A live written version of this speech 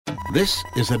This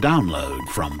is a download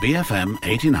from BFM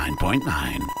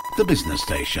 89.9, the business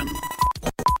station.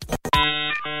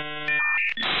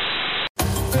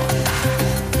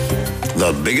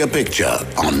 The bigger picture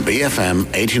on BFM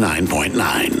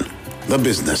 89.9, the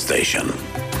business station.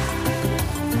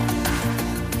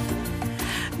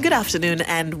 Good afternoon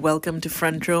and welcome to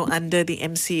Front Row under the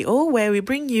MCO, where we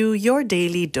bring you your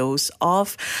daily dose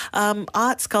of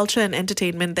arts, culture and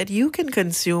entertainment that you can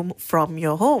consume from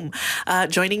your home.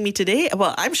 Joining me today,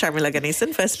 I'm Sharmila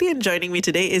Ganesan firstly, and joining me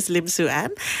today is Lim Su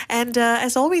Ann. And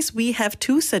as always, we have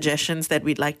two suggestions that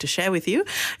we'd like to share with you.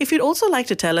 If you'd also like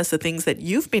to tell us the things that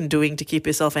you've been doing to keep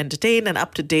yourself entertained and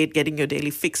up to date, getting your daily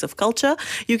fix of culture,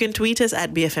 you can tweet us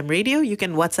at BFM Radio. You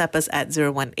can WhatsApp us at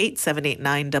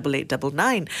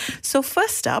 018-789-8899. So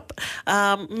first up,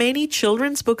 many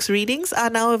children's books readings are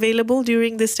now available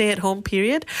during this stay-at-home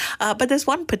period. But there's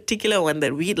one particular one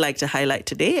that we'd like to highlight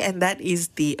today, and that is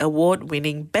the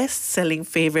award-winning, best-selling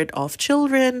favorite of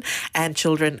children and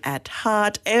children at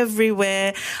heart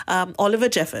everywhere, Oliver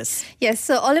Jeffers. Yes,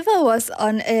 so Oliver was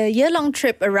on a year-long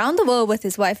trip around the world with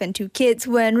his wife and two kids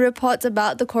when reports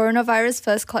about the coronavirus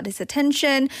first caught his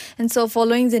attention. And so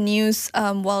following the news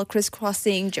while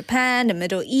crisscrossing Japan, the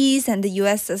Middle East and the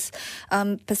US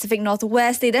Pacific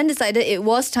Northwest, they then decided it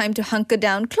was time to hunker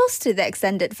down close to their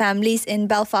extended families in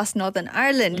Belfast, Northern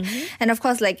Ireland. Mm-hmm. And of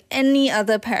course, like any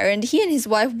other parent, he and his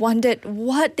wife wondered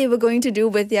what they were going to do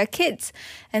with their kids.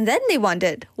 And then they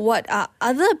wondered, what are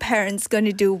other parents going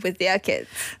to do with their kids?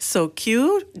 So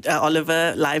cue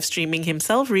Oliver live streaming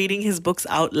himself, reading his books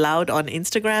out loud on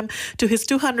Instagram to his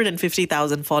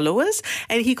 250,000 followers.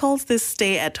 And he calls this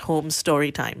stay-at-home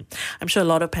story time. I'm sure a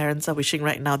lot of parents are wishing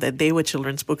right now that they were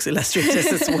children's books illustrators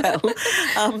as well.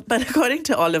 But according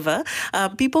to Oliver,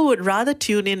 people would rather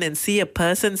tune in and see a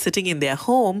person sitting in their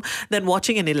home than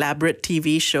watching an elaborate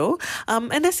TV show.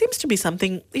 And there seems to be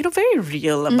something, very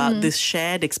real about this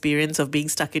shared experience of being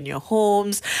stuck in your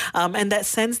homes, and that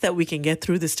sense that we can get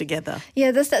through this together.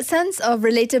 Yeah, there's that sense of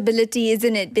relatability,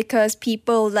 isn't it? Because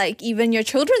people, like even your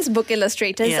children's book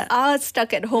illustrators, are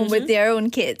stuck at home with their own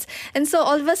kids. And so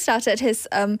Oliver started his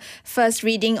first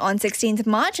reading on 16th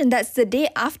March, and that's the day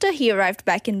after he arrived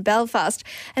back in Belfast.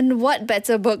 And what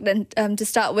better book than to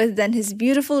start with than his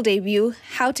beautiful debut,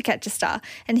 How to Catch a Star.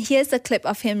 And here's a clip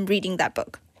of him reading that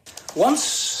book.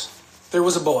 Once there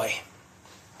was a boy,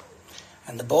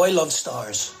 and the boy loved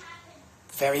stars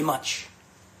very much.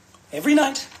 Every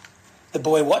night, the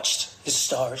boy watched his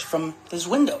stars from his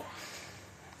window,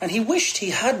 and he wished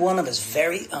he had one of his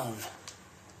very own.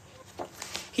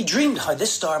 He dreamed how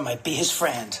this star might be his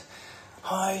friend,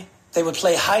 how they would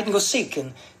play hide-and-go-seek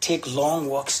and take long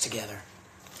walks together.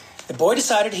 The boy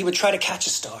decided he would try to catch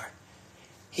a star.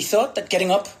 He thought that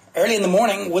getting up early in the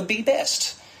morning would be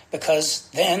best, because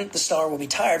then the star would be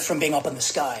tired from being up in the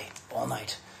sky all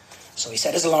night. So he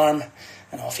set his alarm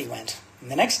and off he went.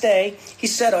 And the next day, he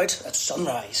set out at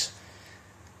sunrise.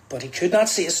 But he could not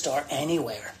see a star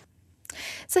anywhere.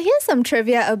 So here's some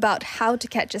trivia about How to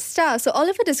Catch a Star. So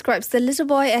Oliver describes the little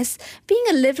boy as being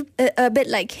a bit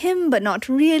like him, but not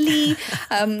really.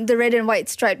 The red and white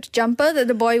striped jumper that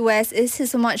the boy wears is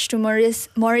his homage to Maurice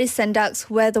Sendak's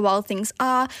Where the Wild Things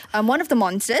Are, one of the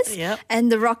monsters, and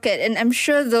the rocket. And I'm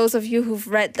sure those of you who've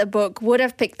read the book would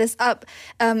have picked this up.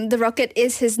 The rocket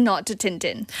is his nod to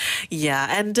Tintin. Yeah,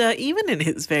 and even in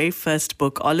his very first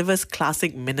book, Oliver's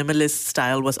classic minimalist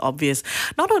style was obvious,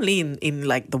 not only in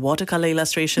like the watercolor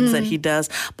illustrations that he does,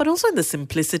 but also in the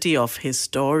simplicity of his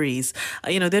stories.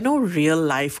 There are no real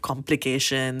life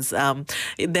complications. There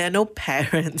are no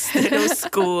parents, there are no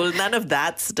school, none of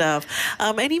that stuff.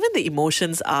 And even the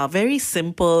emotions are very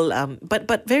simple,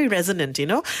 but very resonant,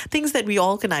 things that we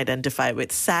all can identify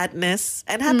with, sadness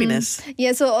and happiness.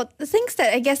 Yeah, so the things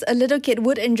that I guess a little kid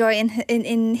would enjoy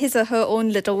in his or her own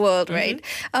little world, right?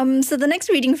 So the next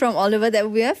reading from Oliver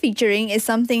that we are featuring is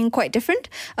something quite different.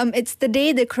 It's The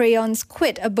Day the Crayons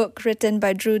Quit, a book written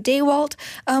by Drew Daywalt,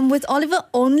 with Oliver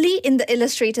only in the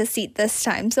illustrator seat this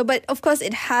time. So, but of course,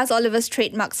 it has Oliver's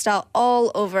trademark style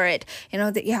all over it.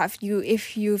 That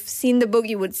if you've seen the book,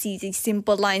 you would see these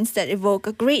simple lines that evoke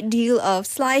a great deal of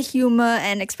sly humor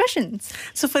and expressions.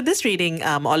 So for this reading,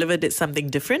 Oliver did something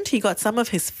different. He got some of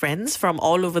his friends from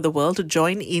all over the world to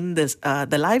join in this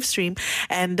the live stream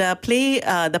and play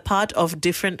the part of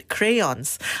different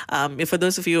crayons. For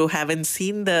those of you who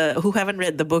haven't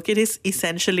read the book, it is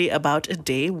essentially about a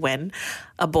day when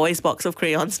a boy's box of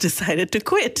crayons decided to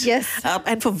quit. Yes.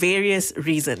 And for various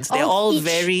reasons. They're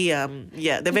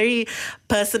they're very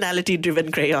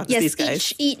personality-driven crayons, Yes, these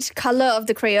guys. each color of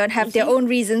the crayon have their own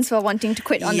reasons for wanting to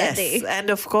quit on that day. And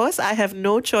of course, I have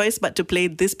no choice but to play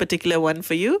this particular one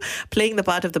for you, playing the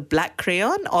part of the Black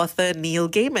Crayon, author Neil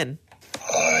Gaiman.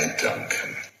 Hi,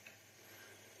 Duncan.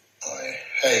 I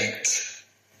hate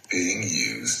being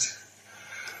used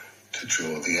to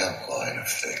draw the outline of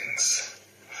things.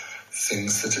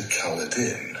 Things that are coloured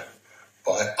in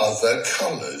by other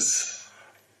colours,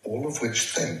 all of which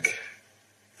think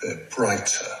they're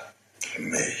brighter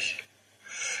than me.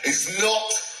 It's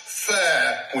not fair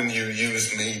when you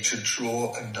use me to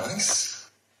draw a nice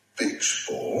beach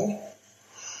ball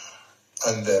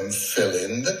and then fill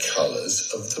in the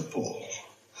colours of the ball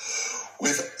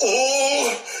with all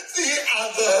the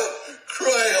other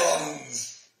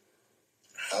crayons.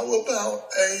 How about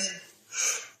a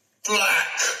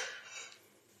black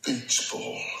beach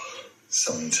ball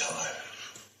sometime?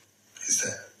 Is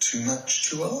that too much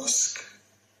to ask?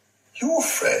 Your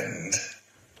friend,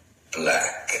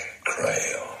 Black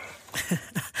Crayon.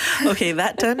 Okay,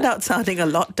 that turned out sounding a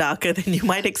lot darker than you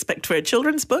might expect for a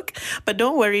children's book. But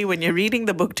don't worry, when you're reading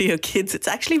the book to your kids, it's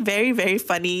actually very, very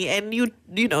funny. And you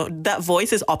know, that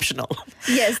voice is optional.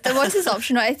 Yes, the voice is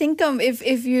optional. I think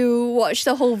if you watch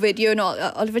the whole video,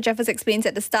 Oliver Jeffers explains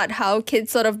at the start how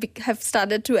kids sort of have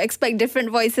started to expect different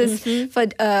voices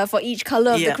for each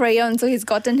color of the crayon. So he's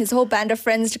gotten his whole band of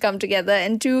friends to come together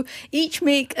and to each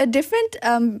make a different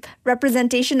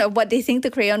representation of what they think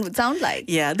the crayon would sound like.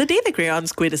 Yeah, The Day the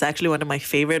Crayons Quit is actually one of my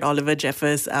favorite Oliver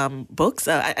Jeffers books.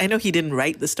 I know he didn't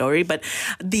write the story, but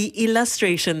the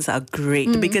illustrations are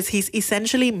great because he's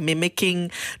essentially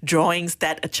mimicking drawings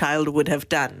that a child would have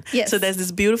done. Yes. So there's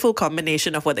this beautiful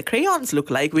combination of what the crayons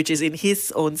look like, which is in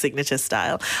his own signature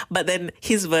style, but then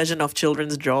his version of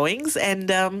children's drawings.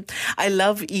 And I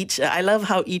love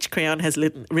how each crayon has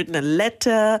written a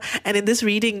letter. And in this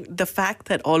reading, the fact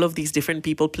that all of these different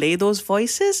people play those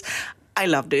voices, I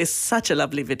loved it. It's such a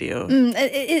lovely video.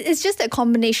 It's just a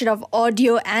combination of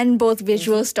audio and both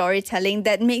visual storytelling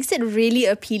that makes it really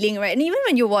appealing, right? And even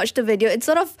when you watch the video, it's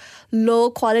sort of low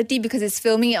quality because it's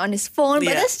filming it on his phone.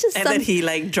 But that's just then he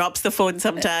drops the phone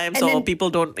sometimes, or people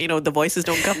don't, the voices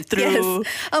don't come through. Yes.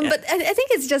 But I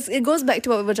think it goes back to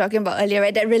what we were talking about earlier,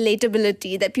 right? That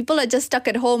relatability, that people are just stuck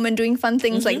at home and doing fun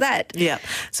things like that. Yeah.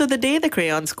 So The Day the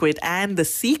Crayons Quit and the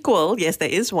sequel, yes, there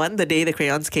is one, The Day the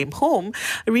Crayons Came Home,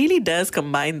 really does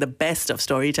combine the best of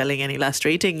storytelling and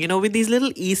illustrating, with these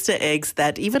little Easter eggs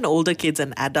that even older kids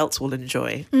and adults will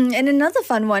enjoy. And another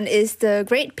fun one is The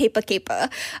Great Paper Caper,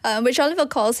 which Oliver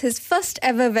calls his first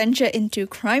ever venture into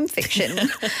crime fiction.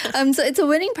 So it's a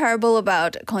winning parable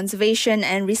about conservation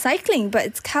and recycling, but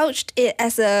it's couched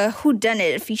as a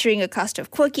whodunit featuring a cast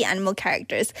of quirky animal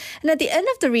characters. And at the end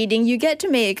of the reading, you get to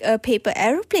make a paper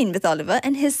aeroplane with Oliver,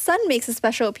 and his son makes a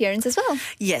special appearance as well.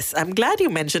 Yes, I'm glad you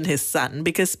mentioned his son,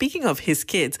 because speaking of his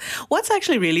kids, what's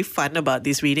actually really fun about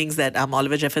these readings that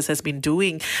Oliver Jeffers has been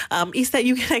doing is that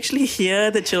you can actually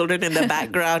hear the children in the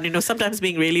background, sometimes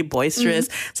being really boisterous,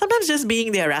 sometimes just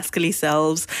being their rascally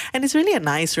selves. And it's really a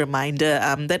nice reminder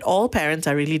that all parents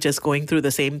are really just going through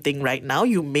the same thing right now.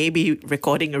 You may be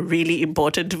recording a really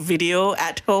important video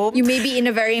at home. You may be in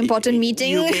a very important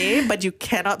meeting. You may, but you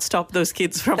cannot stop those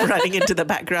kids from running into the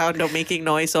background or making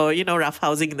noise or,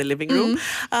 roughhousing in the living room,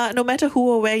 no matter who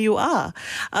or where you are.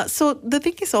 So the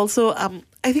thing is also,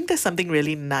 I think there's something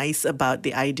really nice about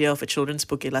the idea of a children's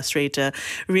book illustrator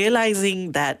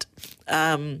realizing that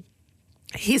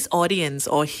his audience,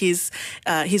 or his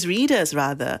readers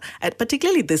rather, at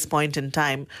particularly this point in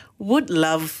time, would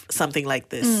love something like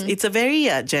this. It's a very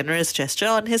generous gesture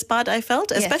on his part, I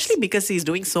felt, especially because he's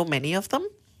doing so many of them.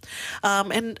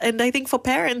 And I think for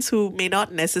parents who may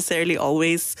not necessarily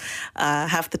always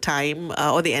have the time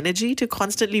or the energy to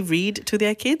constantly read to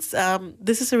their kids,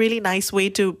 this is a really nice way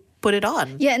to put it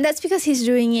on. Yeah, and that's because he's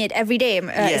doing it every day.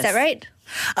 Is that right?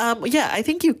 I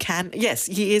think you can. Yes,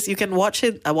 he is. You can watch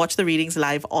the readings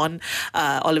live on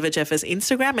Oliver Jeffers'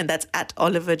 Instagram, and that's at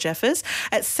Oliver Jeffers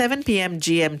at 7 p.m.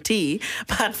 GMT.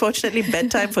 But unfortunately,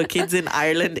 bedtime for kids in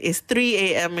Ireland is 3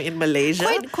 a.m. in Malaysia.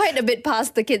 Quite a bit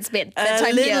past the kids' bedtime here.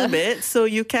 A little here. bit. So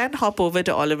you can hop over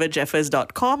to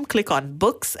oliverjeffers.com, click on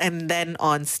books, and then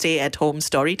on Stay at Home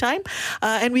Storytime.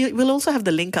 And we'll also have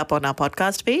the link up on our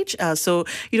podcast page. So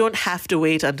you don't have to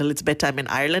wait until it's bedtime in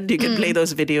Ireland. You can play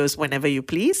those videos whenever you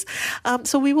please.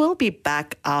 So we will be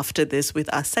back after this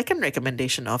with our second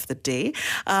recommendation of the day.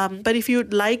 But if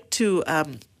you'd like to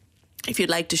If you'd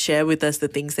like to share with us the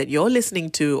things that you're listening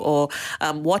to or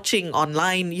watching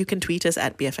online, you can tweet us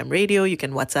at BFM Radio. You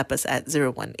can WhatsApp us at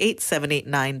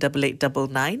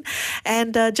 018-789-8899.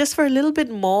 And just for a little bit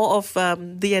more of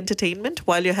the entertainment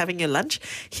while you're having your lunch,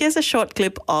 here's a short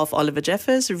clip of Oliver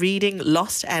Jeffers reading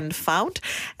Lost and Found.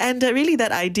 And really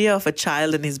that idea of a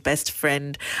child and his best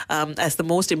friend as the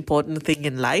most important thing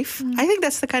in life. I think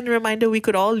that's the kind of reminder we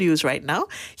could all use right now.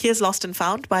 Here's Lost and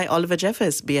Found by Oliver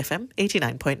Jeffers, BFM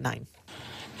 89.9.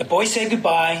 The boy said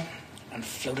goodbye and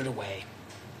floated away.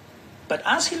 But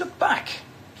as he looked back,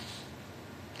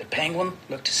 the penguin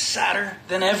looked sadder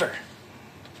than ever.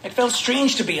 It felt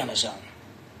strange to be on his own.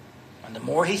 And the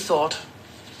more he thought,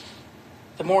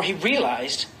 the more he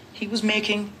realized he was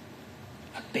making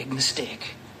a big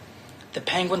mistake. The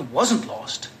penguin wasn't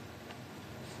lost.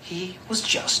 He was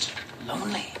just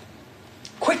lonely.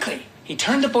 Quickly, he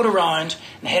turned the boat around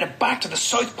and headed back to the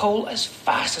South Pole as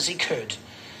fast as he could.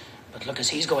 But look, as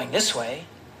he's going this way,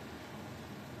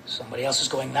 somebody else is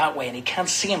going that way, and he can't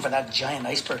see him for that giant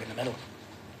iceberg in the middle.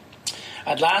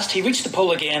 At last, he reached the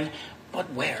pole again,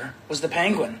 but where was the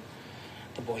penguin?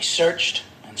 The boy searched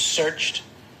and searched.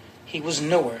 He was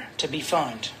nowhere to be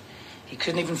found. He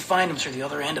couldn't even find him through the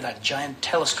other end of that giant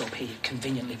telescope he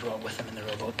conveniently brought with him in the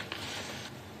rowboat.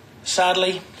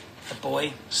 Sadly, the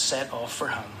boy set off for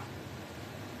home.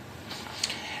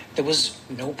 There was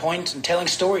no point in telling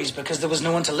stories because there was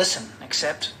no one to listen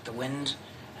except the wind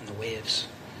and the waves.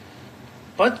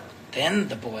 But then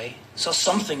the boy saw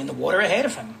something in the water ahead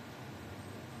of him.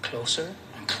 Closer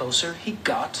and closer he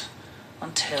got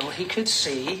until he could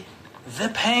see the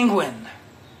penguin.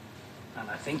 And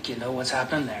I think you know what's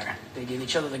happening there. They gave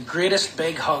each other the greatest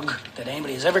big hug that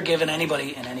anybody has ever given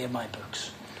anybody in any of my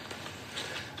books.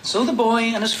 So the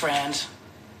boy and his friend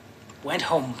went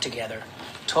home together,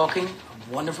 talking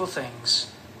wonderful things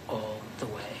all the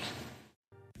way.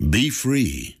 Be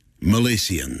free,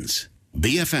 Malaysians.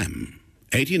 BFM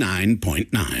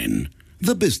 89.9,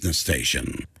 the business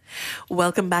station.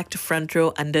 Welcome back to Front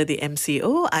Row Under the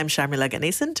MCO. I'm Sharmila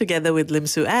Ganesan together with Lim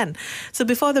Su Ann. So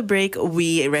before the break,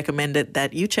 we recommended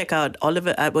that you check out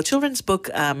children's book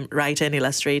writer and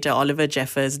illustrator Oliver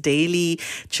Jeffers' daily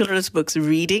children's books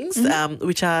readings,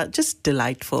 which are just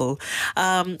delightful.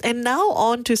 And now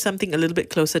on to something a little bit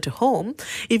closer to home.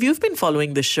 If you've been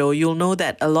following the show, you'll know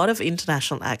that a lot of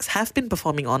international acts have been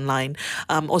performing online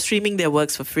or streaming their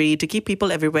works for free to keep people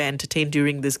everywhere entertained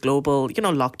during this global,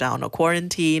 lockdown or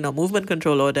quarantine or movement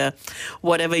control order,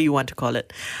 whatever you want to call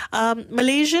it.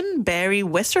 Malaysian Barry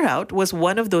Westerhout was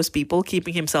one of those people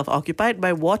keeping himself occupied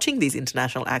by watching these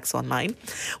international acts online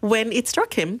when it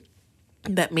struck him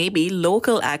that maybe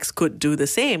local acts could do the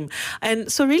same.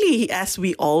 And so really, as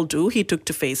we all do, he took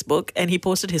to Facebook and he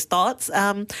posted his thoughts.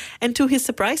 And to his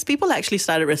surprise, people actually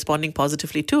started responding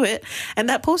positively to it. And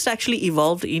that post actually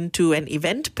evolved into an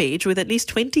event page with at least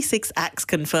 26 acts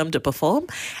confirmed to perform.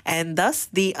 And thus,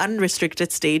 the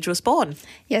Unrestricted stage was born.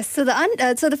 Yes, so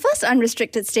the first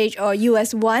Unrestricted stage, or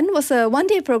US1, was a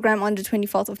one-day program on the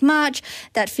 24th of March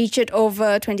that featured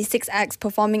over 26 acts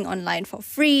performing online for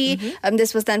free.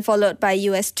 This was then followed by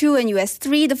US2 and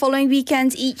US3 the following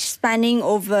weekends, each spanning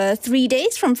over 3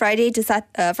 days from Friday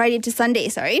to Sunday.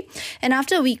 And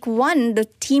after week one, the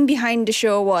team behind the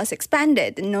show was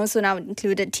expanded and also now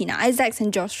included Tina Isaacs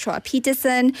and Joshua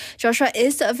Peterson. Joshua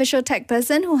is the official tech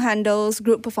person who handles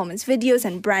group performance videos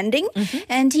and branding,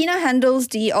 and Tina handles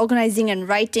the organizing and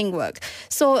writing work.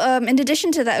 So in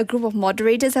addition to that, a group of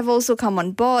moderators have also come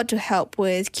on board to help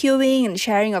with queuing and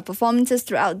sharing of performances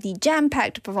throughout the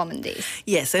jam-packed performance days.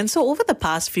 Yes, and so over the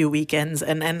past few weekends,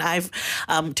 and I've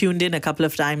tuned in a couple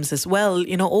of times as well,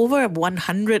 over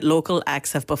 100 local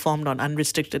acts have performed on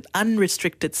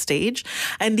unrestricted stage.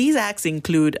 And these acts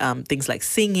include things like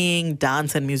singing,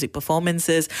 dance and music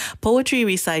performances, poetry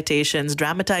recitations,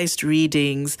 dramatized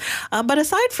readings. But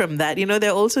aside from that,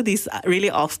 there are also these really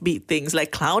offbeat things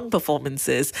like clown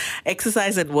performances,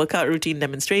 exercise and workout routine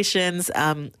demonstrations,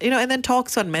 and then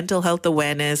talks on mental health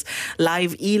awareness,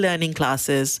 live e-learning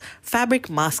classes, fabric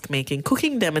mask making,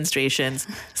 cooking demonstrations,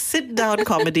 sit-down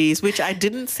comedies, which I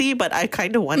didn't see, but I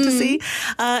kind of want to see,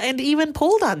 and even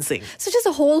pole dancing. So just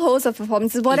a whole host of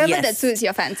performances, whatever that suits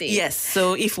your fancy. Yes.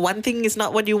 So if one thing is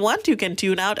not what you want, you can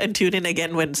tune out and tune in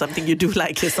again when something you do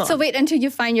like is on. So wait until you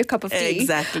find your cup of tea.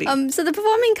 Exactly. So the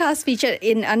performing cast featured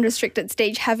in Unrestricted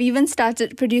stage have even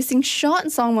started producing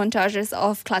short song montages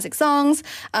of classic songs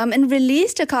and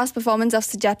released a cast performance of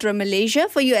Sejahtera Malaysia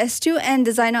for US2 and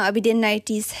designer Abidin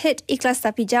 90s hit Ikhlas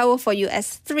Tapi Jauh for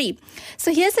US3.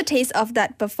 So here's a taste of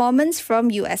that performance from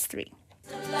US3.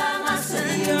 Selama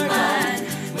senyuman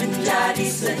menjadi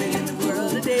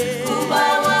senyumku, ku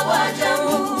bawa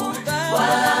wajahmu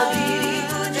walau di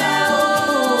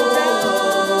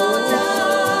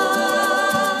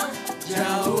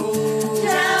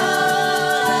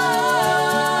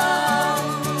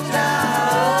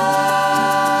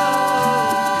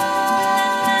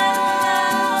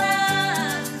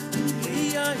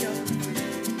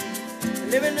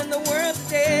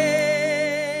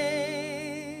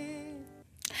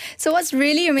what's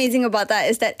really amazing about that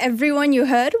is that everyone you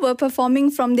heard were performing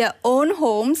from their own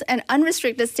homes, and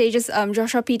Unrestricted Stage's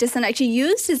Joshua Peterson actually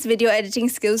used his video editing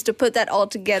skills to put that all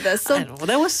together. So I know,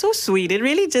 that was so sweet. It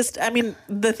really just, I mean,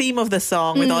 the theme of the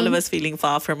song with all of us feeling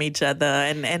far from each other,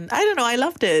 and I don't know, I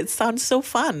loved it. It sounds so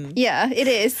fun. yeah, it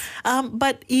is.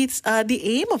 But it's the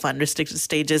aim of Unrestricted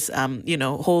Stages,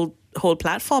 whole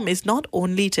platform is not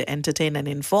only to entertain and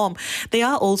inform. They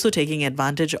are also taking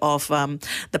advantage of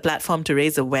the platform to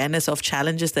raise awareness of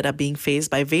challenges that are being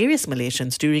faced by various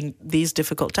Malaysians during these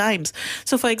difficult times.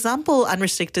 So, for example,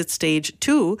 Unrestricted Stage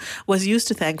 2 was used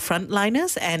to thank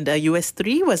frontliners, and US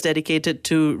 3 was dedicated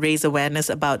to raise awareness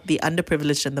about the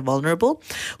underprivileged and the vulnerable,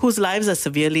 whose lives are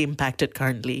severely impacted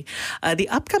currently. The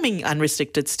upcoming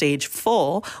Unrestricted Stage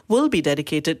 4 will be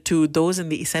dedicated to those in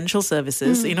the essential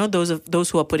services, those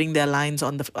who are putting their lives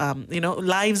on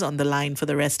the line for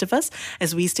the rest of us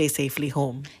as we stay safely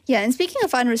home. Yeah, and speaking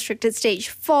of Unrestricted Stage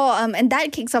 4, and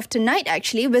that kicks off tonight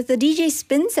actually with the DJ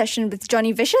spin session with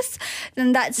Johnny Vicious,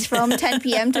 and that's from 10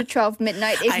 p.m. to 12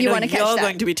 midnight if you want to catch that. You're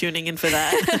going to be tuning in for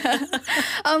that.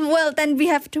 Well, then we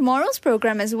have tomorrow's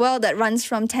program as well that runs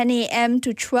from 10 a.m.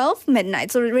 to 12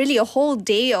 midnight, so really a whole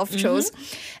day of shows,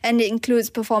 and it includes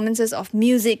performances of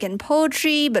music and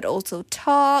poetry, but also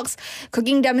talks,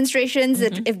 cooking demonstrations,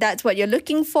 if that's what you're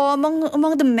looking for,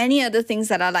 among the many other things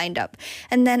that are lined up.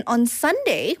 And then on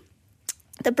Sunday,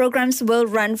 the programs will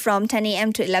run from 10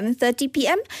 a.m. to 11:30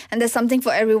 p.m. and there's something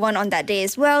for everyone on that day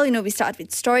as well. We start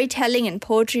with storytelling and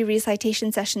poetry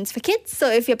recitation sessions for kids. So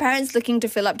if your parents looking to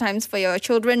fill up times for your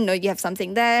children, you have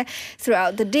something there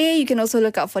throughout the day. You can also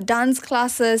look out for dance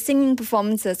classes, singing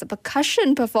performances, a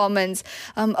percussion performance,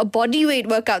 a bodyweight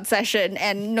workout session,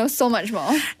 and so much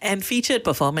more. And featured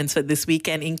performance for this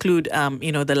weekend include,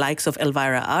 the likes of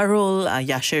Elvira Arul,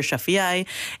 Yashir Shafiai,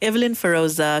 Evelyn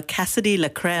Feroza, Cassidy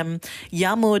Lacreme,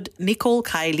 Yamud, Nicole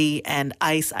Kiley, and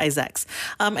Ice Isaacs,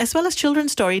 as well as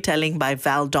children's storytelling by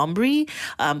Val Dombry,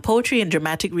 poetry and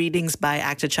dramatic readings by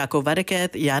actor Chako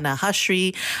Vadaketh, Yana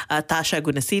Hashri, Tasha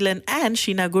Gunasilan, and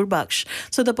Sheena Gurbaksh.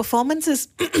 So the performances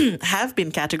have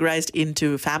been categorized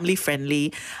into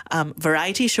family-friendly,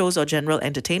 variety shows or general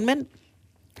entertainment,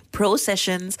 pro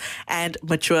sessions, and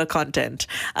mature content.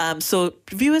 So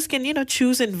viewers can,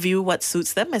 choose and view what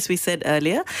suits them, as we said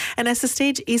earlier. And as the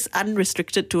stage is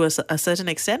unrestricted to a certain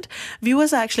extent,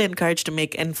 viewers are actually encouraged to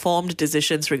make informed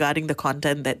decisions regarding the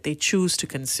content that they choose to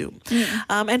consume.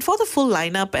 And for the full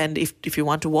lineup, and if you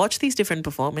want to watch these different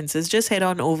performances, just head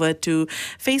on over to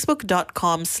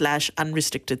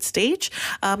facebook.com/unrestrictedstage.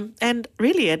 And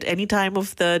really at any time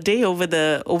of the day over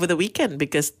the weekend,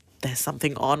 because there's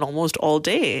something on almost all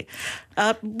day.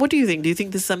 What do you think? Do you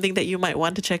think this is something that you might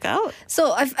want to check out?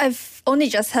 So I've only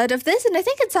just heard of this, and I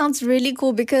think it sounds really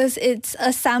cool because it's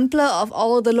a sampler of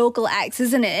all the local acts,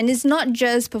 isn't it? And it's not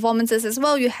just performances as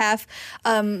well. You have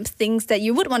things that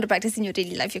you would want to practice in your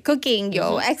daily life, your cooking,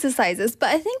 your exercises. But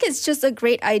I think it's just a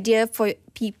great idea for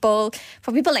people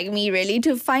like me, really,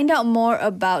 to find out more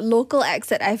about local acts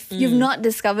that you've not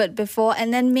discovered before,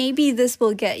 and then maybe this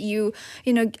will get you,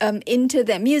 into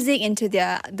their music, into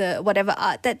the whatever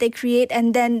art that they create,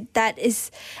 and then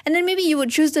maybe you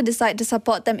would choose to decide to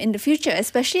support them in the future.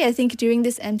 Especially, I think during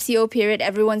this MCO period,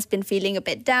 everyone's been feeling a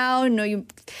bit down. You're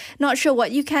not sure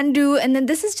what you can do, and then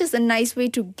this is just a nice way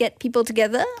to get people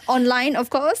together online, of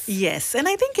course. Yes, and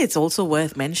I think it's also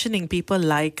worth mentioning people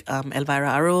like Elvira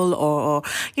Arul or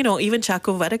even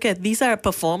Chako Vadaketh. These are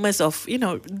performers of,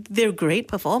 they're great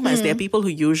performers. They're people who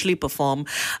usually perform,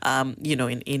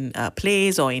 in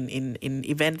plays or in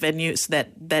event venues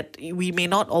that we may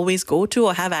not always go to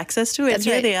or have access to. And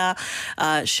here they are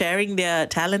sharing their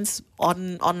talents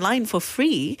online for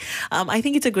free. I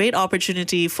think it's a great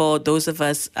opportunity for those of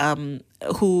us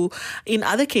who in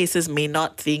other cases may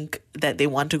not think that they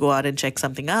want to go out and check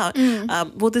something out.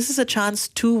 Well, this is a chance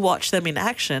to watch them in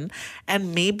action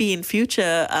and maybe in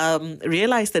future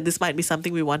realize that this might be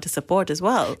something we want to support as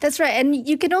well. That's right. And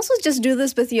you can also just do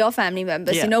this with your family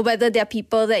members, whether they're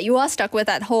people that you are stuck with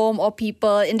at home or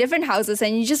people in different houses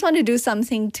and you just want to do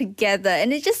something together.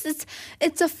 And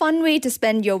it's a fun way to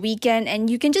spend your weekend, and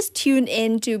you can just tune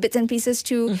in to bits and pieces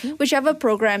to whichever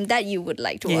program that you would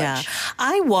like to watch. Yeah,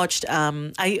 I watched,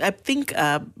 I think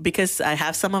because I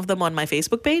have some of them on my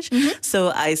Facebook page,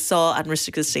 so I saw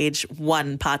Unrestricted Stage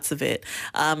 1 parts of it,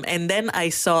 and then I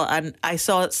saw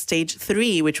Stage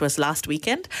 3, which was last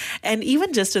weekend, and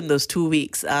even just in those 2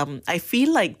 weeks, I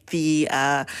feel like the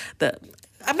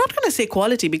I'm not going to say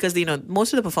quality because,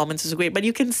 most of the performances are great, but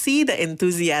you can see the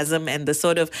enthusiasm and the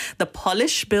sort of the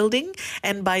polish building.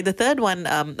 And by the third one,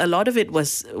 a lot of it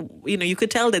was, you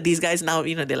could tell that these guys now,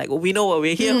 they're like, well, we know what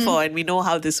we're here for and we know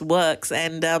how this works.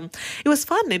 And it was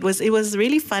fun. It was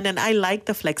really fun. And I like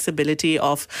the flexibility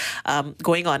of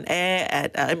going on air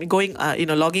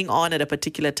logging on at a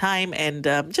particular time and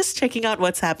just checking out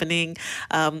what's happening,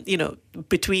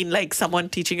 between like someone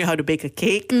teaching you how to bake a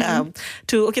cake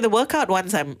to, the workout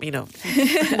ones, I'm,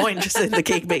 more interested in the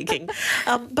cake baking.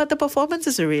 But the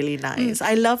performances are really nice.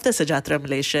 I love the Sejahtera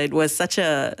Malaysia. It was such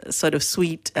a sort of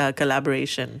sweet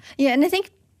collaboration. Yeah, and I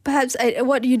think perhaps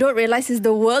what you don't realize is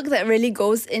the work that really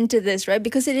goes into this, right?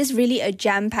 Because it is really a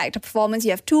jam-packed performance. You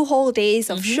have 2 whole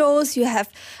days of shows. You have,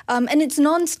 and it's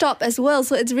non-stop as well.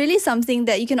 So it's really something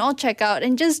that you can all check out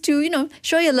and just to,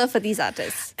 show your love for these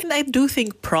artists. And I do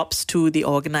think props to the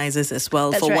organizers as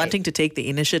well for wanting to take the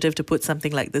initiative to put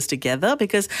something like this together,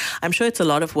 because I'm sure it's a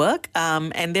lot of work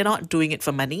and they're not doing it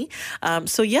for money.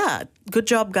 So yeah, good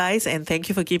job, guys. And thank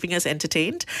you for keeping us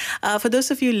entertained. For those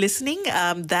of you listening,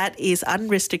 that is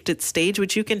Unrestricted Stage,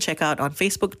 which you can check out on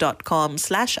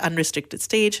facebook.com/unrestricted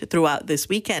stage throughout this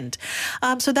weekend.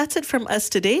 So that's it from us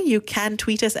today. You can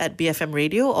tweet us at BFM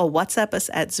Radio or WhatsApp us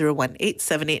at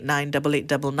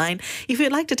 018-789-8899 if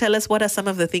you'd like to tell us what are some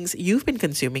of the things you've been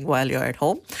consuming while you're at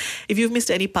home. If you've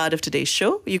missed any part of today's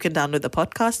show, you can download the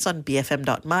podcasts on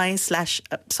bfm.my,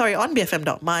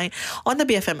 on the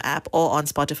BFM app or on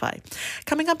Spotify.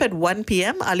 Coming up at 1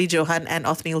 p.m, Ali Johan and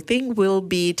Othniel Thing will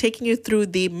be taking you through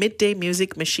the midday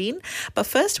music machine. But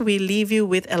first, we leave you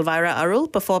with Elvira Arul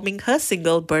performing her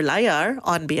single Berlayar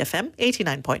on BFM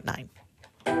 89.9.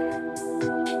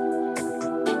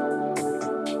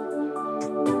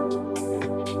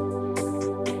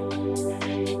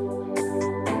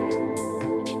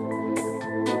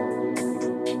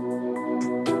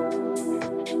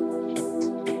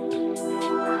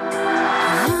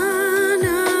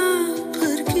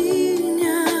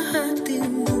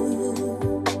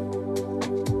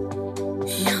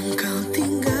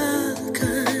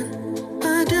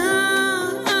 Pada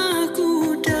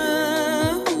aku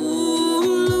dahulu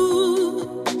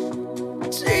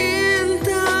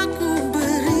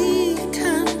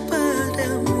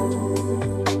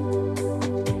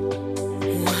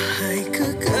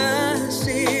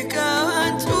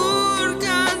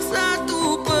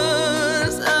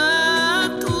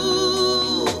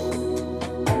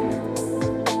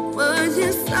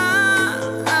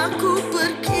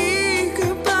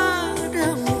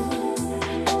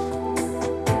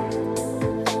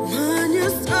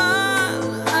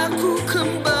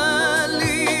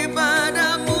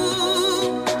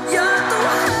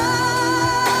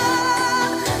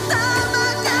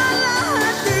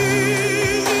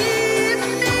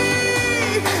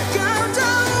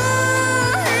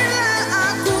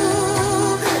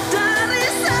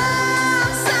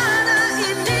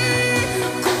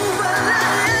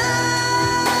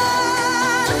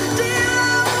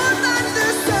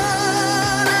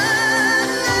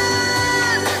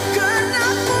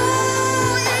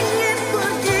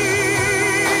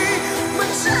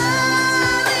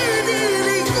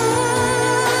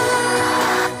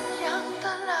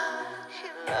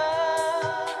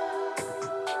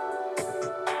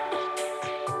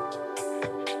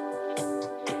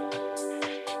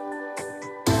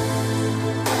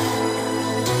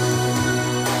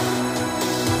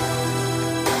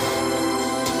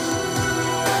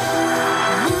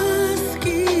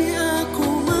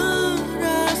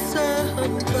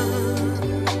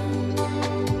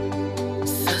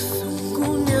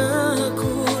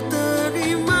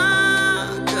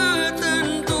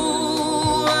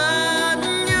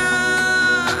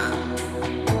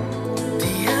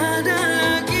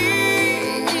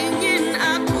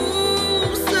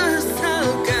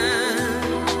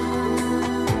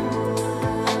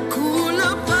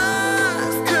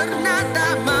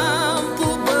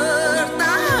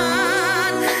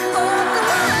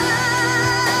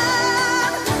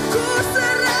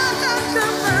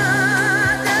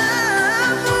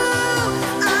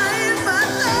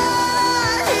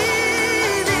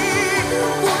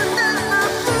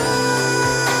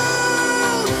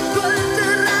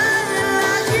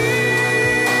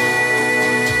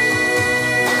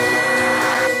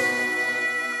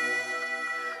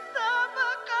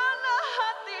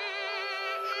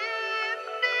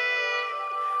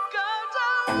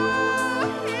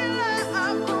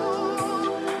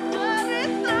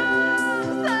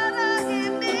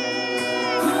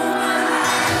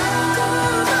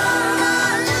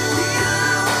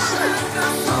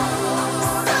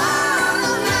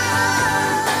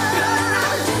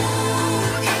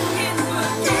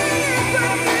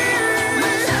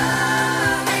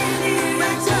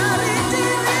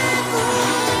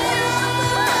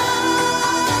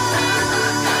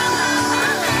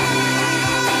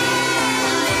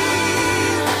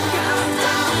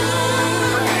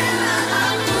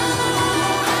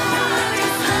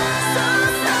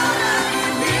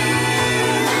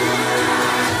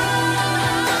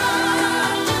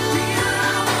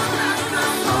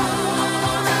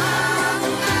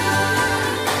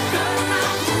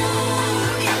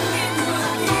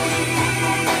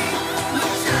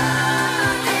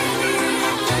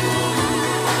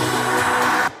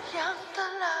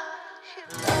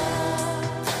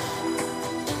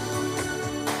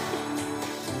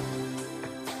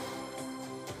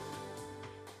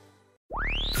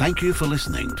Thank you for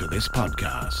listening to this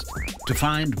podcast. To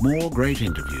find more great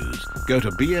interviews, go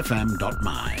to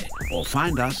bfm.my or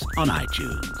find us on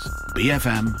iTunes.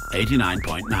 BFM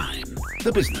 89.9,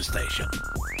 the business station.